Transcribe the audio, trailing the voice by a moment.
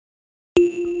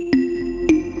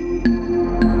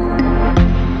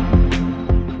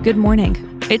Good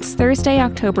morning. It's Thursday,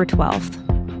 October 12th.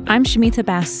 I'm Shemitha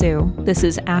Basu. This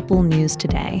is Apple News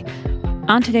Today.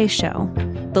 On today's show,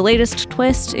 the latest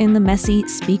twist in the messy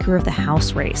Speaker of the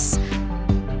House race,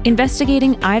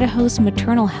 investigating Idaho's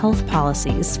maternal health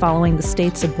policies following the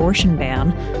state's abortion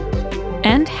ban,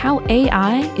 and how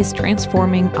AI is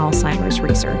transforming Alzheimer's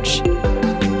research.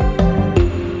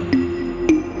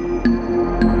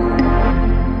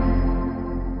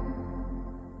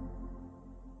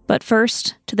 But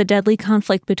first, to the deadly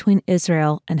conflict between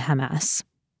Israel and Hamas.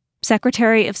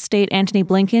 Secretary of State Antony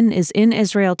Blinken is in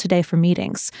Israel today for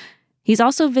meetings. He's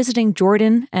also visiting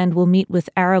Jordan and will meet with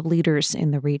Arab leaders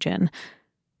in the region.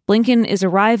 Blinken is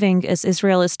arriving as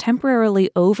Israel is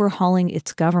temporarily overhauling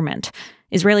its government.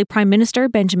 Israeli Prime Minister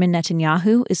Benjamin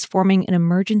Netanyahu is forming an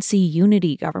emergency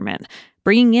unity government,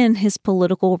 bringing in his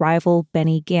political rival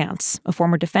Benny Gantz, a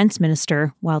former defense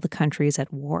minister, while the country is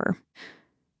at war.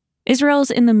 Israel is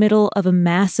in the middle of a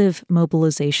massive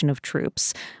mobilization of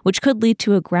troops, which could lead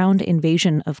to a ground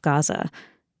invasion of Gaza.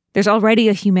 There's already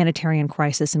a humanitarian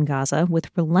crisis in Gaza,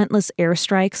 with relentless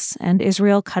airstrikes and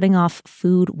Israel cutting off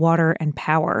food, water, and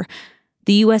power.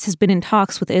 The U.S. has been in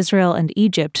talks with Israel and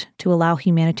Egypt to allow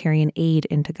humanitarian aid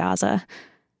into Gaza.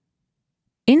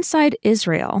 Inside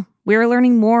Israel, we're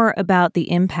learning more about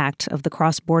the impact of the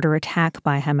cross-border attack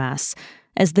by Hamas,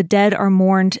 as the dead are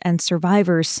mourned and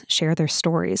survivors share their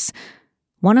stories.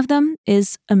 One of them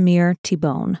is Amir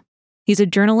Tibon. He's a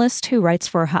journalist who writes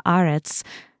for Haaretz,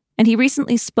 and he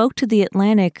recently spoke to The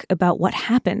Atlantic about what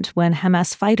happened when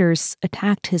Hamas fighters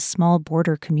attacked his small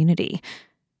border community.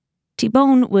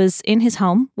 Tibon was in his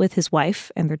home with his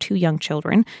wife and their 2 young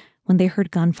children when they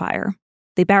heard gunfire.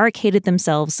 They barricaded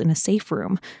themselves in a safe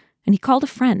room, and he called a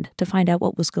friend to find out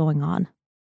what was going on.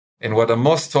 And what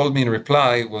Amos told me in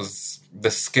reply was the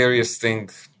scariest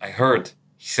thing I heard.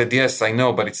 He said, yes, I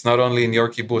know, but it's not only in your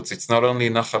kibbutz, it's not only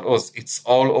in Nachal Oz, it's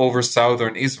all over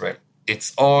southern Israel.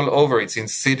 It's all over. It's in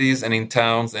cities and in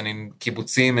towns and in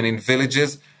kibbutzim and in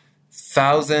villages.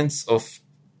 Thousands of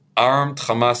armed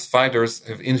Hamas fighters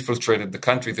have infiltrated the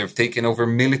country. They've taken over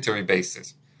military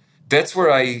bases. That's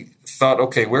where I thought,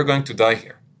 okay, we're going to die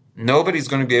here. Nobody's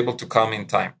going to be able to come in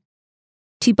time.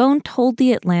 Tibon told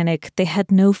The Atlantic they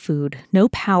had no food, no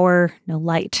power, no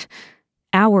light.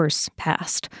 Hours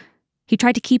passed. He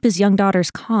tried to keep his young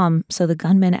daughters calm so the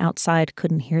gunmen outside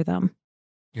couldn't hear them.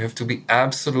 You have to be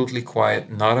absolutely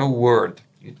quiet, not a word.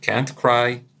 You can't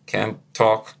cry, can't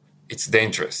talk. It's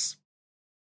dangerous.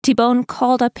 Tibon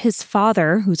called up his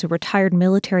father, who's a retired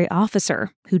military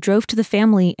officer, who drove to the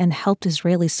family and helped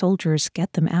Israeli soldiers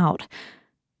get them out.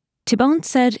 Tibon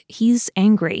said he's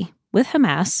angry with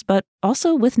Hamas, but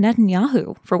also with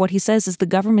Netanyahu for what he says is the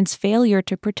government's failure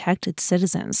to protect its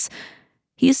citizens.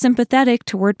 He's sympathetic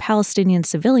toward Palestinian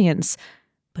civilians,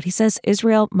 but he says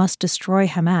Israel must destroy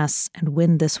Hamas and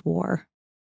win this war.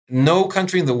 No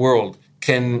country in the world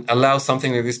can allow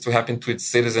something like this to happen to its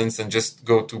citizens and just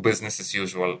go to business as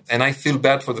usual. And I feel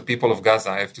bad for the people of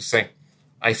Gaza, I have to say.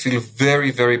 I feel very,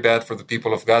 very bad for the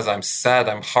people of Gaza. I'm sad,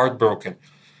 I'm heartbroken.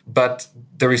 But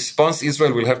the response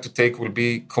Israel will have to take will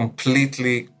be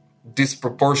completely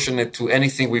disproportionate to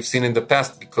anything we've seen in the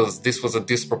past, because this was a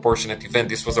disproportionate event.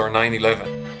 This was our 9/11.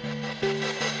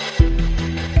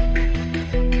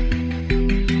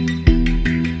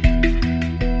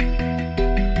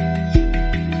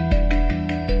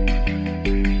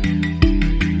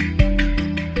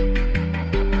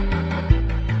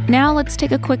 Now let's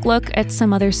take a quick look at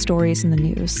some other stories in the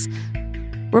news.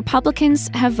 Republicans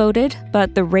have voted,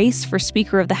 but the race for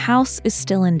Speaker of the House is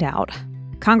still in doubt.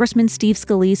 Congressman Steve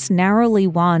Scalise narrowly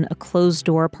won a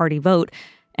closed-door party vote,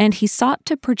 and he sought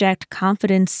to project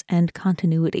confidence and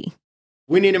continuity.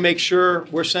 We need to make sure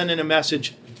we're sending a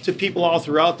message to people all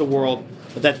throughout the world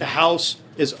that the House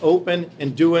is open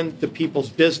and doing the people's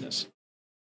business.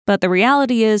 But the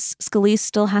reality is, Scalise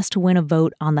still has to win a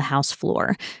vote on the House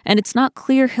floor, and it's not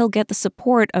clear he'll get the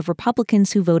support of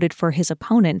Republicans who voted for his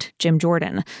opponent, Jim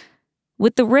Jordan.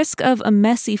 With the risk of a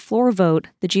messy floor vote,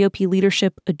 the GOP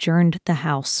leadership adjourned the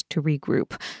House to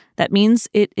regroup. That means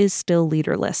it is still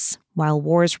leaderless, while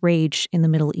wars rage in the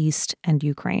Middle East and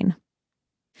Ukraine.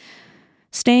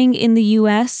 Staying in the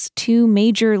U.S., 2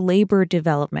 major labor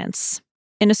developments.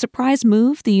 In a surprise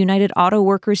move, the United Auto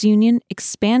Workers Union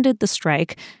expanded the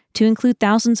strike to include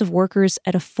thousands of workers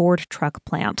at a Ford truck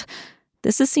plant.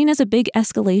 This is seen as a big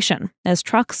escalation, as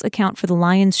trucks account for the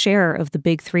lion's share of the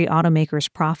big 3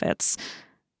 automakers' profits.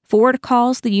 Ford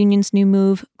calls the union's new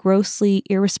move grossly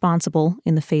irresponsible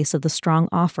in the face of the strong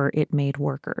offer it made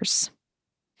workers.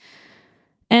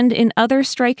 And in other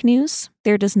strike news,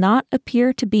 there does not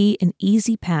appear to be an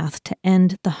easy path to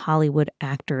end the Hollywood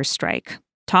actors' strike.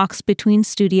 talks between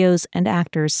studios and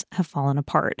actors have fallen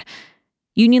apart.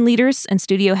 Union leaders and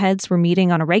studio heads were meeting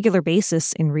on a regular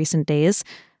basis in recent days,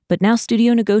 but now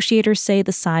studio negotiators say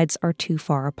the sides are too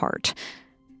far apart.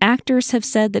 Actors have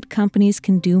said that companies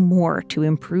can do more to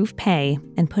improve pay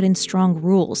and put in strong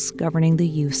rules governing the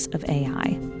use of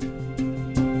AI.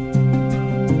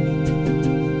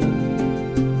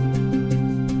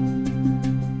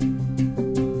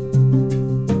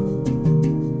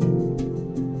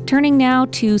 Turning now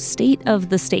to State of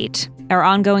the State, our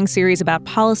ongoing series about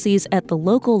policies at the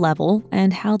local level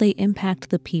and how they impact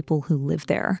the people who live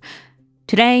there.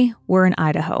 Today, we're in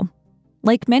Idaho.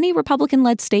 Like many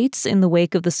Republican-led states in the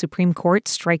wake of the Supreme Court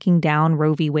striking down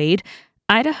Roe v. Wade,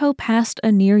 Idaho passed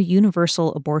a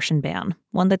near-universal abortion ban,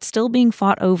 one that's still being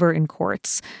fought over in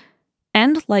courts.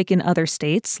 And like in other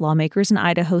states, lawmakers in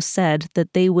Idaho said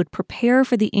that they would prepare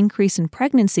for the increase in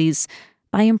pregnancies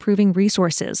by improving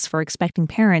resources for expecting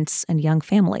parents and young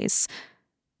families.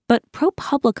 But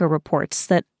ProPublica reports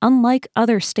that unlike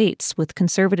other states with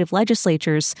conservative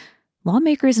legislatures,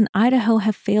 lawmakers in Idaho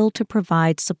have failed to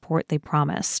provide support they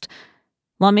promised.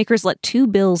 Lawmakers let 2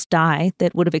 bills die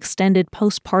that would have extended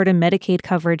postpartum Medicaid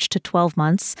coverage to 12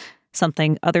 months,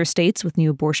 something other states with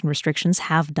new abortion restrictions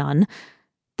have done.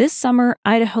 This summer,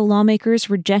 Idaho lawmakers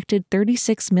rejected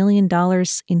 $36 million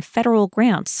in federal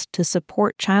grants to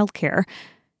support childcare.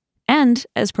 And,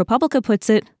 as ProPublica puts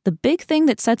it, the big thing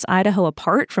that sets Idaho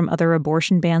apart from other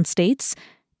abortion-banned states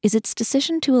is its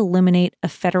decision to eliminate a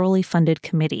federally funded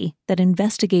committee that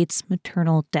investigates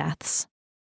maternal deaths.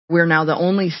 We're now the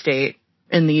only state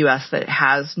in the U.S. that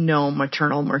has no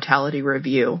maternal mortality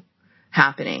review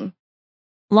happening.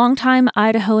 Longtime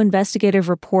Idaho investigative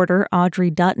reporter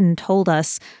Audrey Dutton told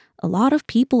us a lot of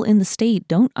people in the state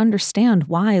don't understand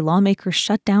why lawmakers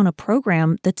shut down a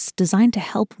program that's designed to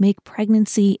help make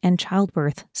pregnancy and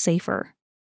childbirth safer.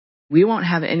 We won't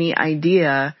have any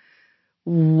idea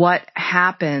what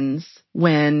happens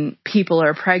when people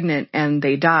are pregnant and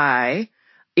they die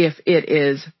if it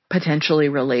is potentially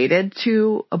related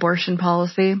to abortion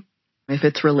policy, if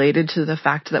it's related to the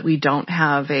fact that we don't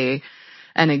have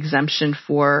an exemption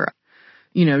for,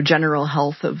 general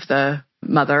health of the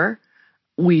mother.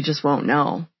 We just won't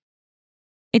know.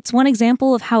 It's one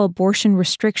example of how abortion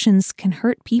restrictions can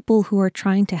hurt people who are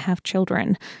trying to have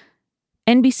children.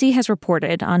 NBC has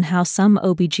reported on how some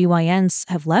OBGYNs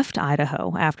have left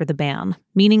Idaho after the ban,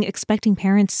 meaning expecting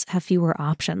parents have fewer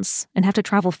options and have to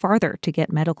travel farther to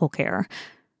get medical care.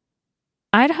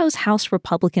 Idaho's House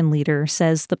Republican leader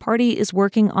says the party is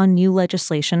working on new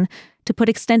legislation to put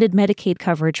extended Medicaid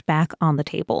coverage back on the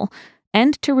table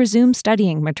and to resume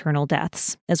studying maternal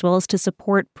deaths, as well as to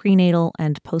support prenatal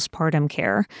and postpartum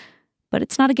care. But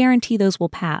it's not a guarantee those will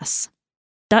pass.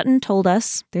 Dutton told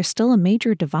us there's still a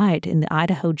major divide in the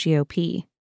Idaho GOP.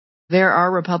 There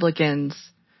are Republicans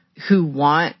who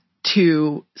want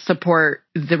to support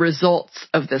the results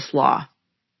of this law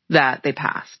that they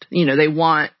passed. They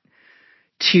want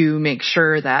to make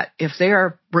sure that if they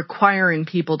are requiring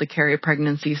people to carry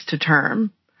pregnancies to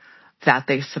term, that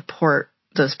they support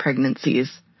those pregnancies.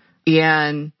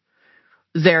 And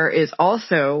there is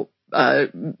also a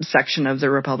section of the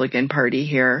Republican Party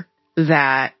here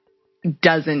that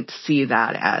doesn't see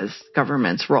that as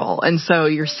government's role. And so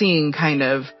you're seeing kind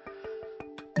of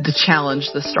the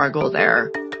challenge, the struggle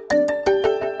there.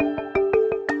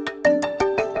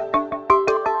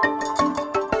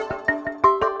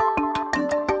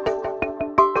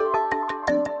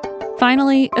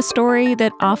 Finally, a story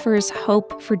that offers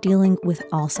hope for dealing with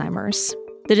Alzheimer's.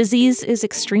 The disease is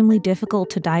extremely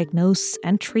difficult to diagnose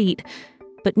and treat,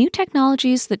 but new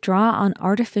technologies that draw on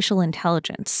artificial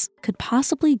intelligence could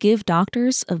possibly give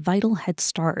doctors a vital head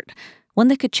start, one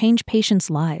that could change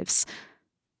patients' lives.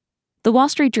 The Wall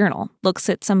Street Journal looks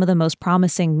at some of the most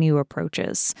promising new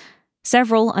approaches.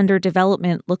 Several under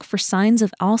development look for signs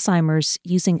of Alzheimer's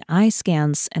using eye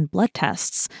scans and blood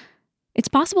tests. It's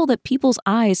possible that people's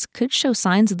eyes could show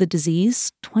signs of the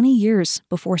disease 20 years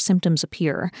before symptoms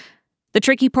appear. The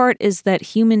tricky part is that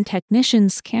human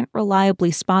technicians can't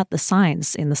reliably spot the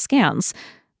signs in the scans,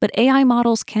 but AI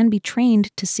models can be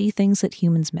trained to see things that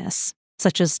humans miss,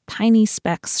 such as tiny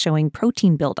specks showing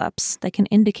protein buildups that can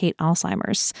indicate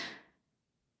Alzheimer's.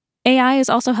 AI is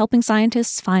also helping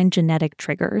scientists find genetic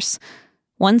triggers.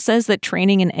 One says that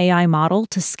training an AI model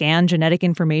to scan genetic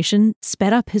information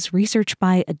sped up his research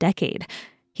by a decade.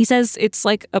 He says it's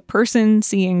like a person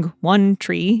seeing one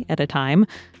tree at a time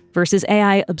versus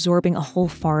AI absorbing a whole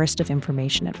forest of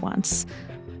information at once.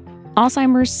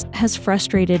 Alzheimer's has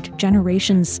frustrated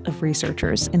generations of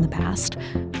researchers in the past,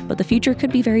 but the future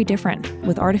could be very different,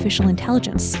 with artificial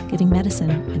intelligence giving medicine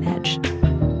an edge.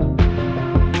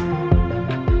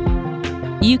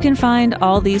 You can find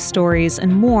all these stories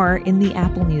and more in the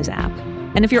Apple News app.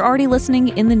 And if you're already listening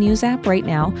in the News app right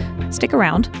now, stick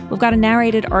around. We've got a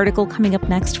narrated article coming up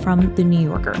next from The New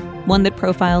Yorker, one that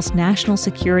profiles National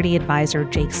Security Advisor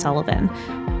Jake Sullivan.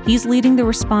 He's leading the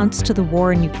response to the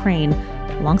war in Ukraine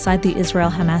alongside the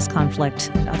Israel-Hamas conflict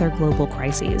and other global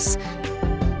crises.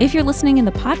 If you're listening in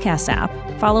the podcast app,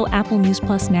 follow Apple News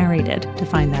Plus Narrated to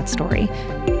find that story.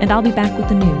 And I'll be back with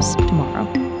the news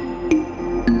tomorrow.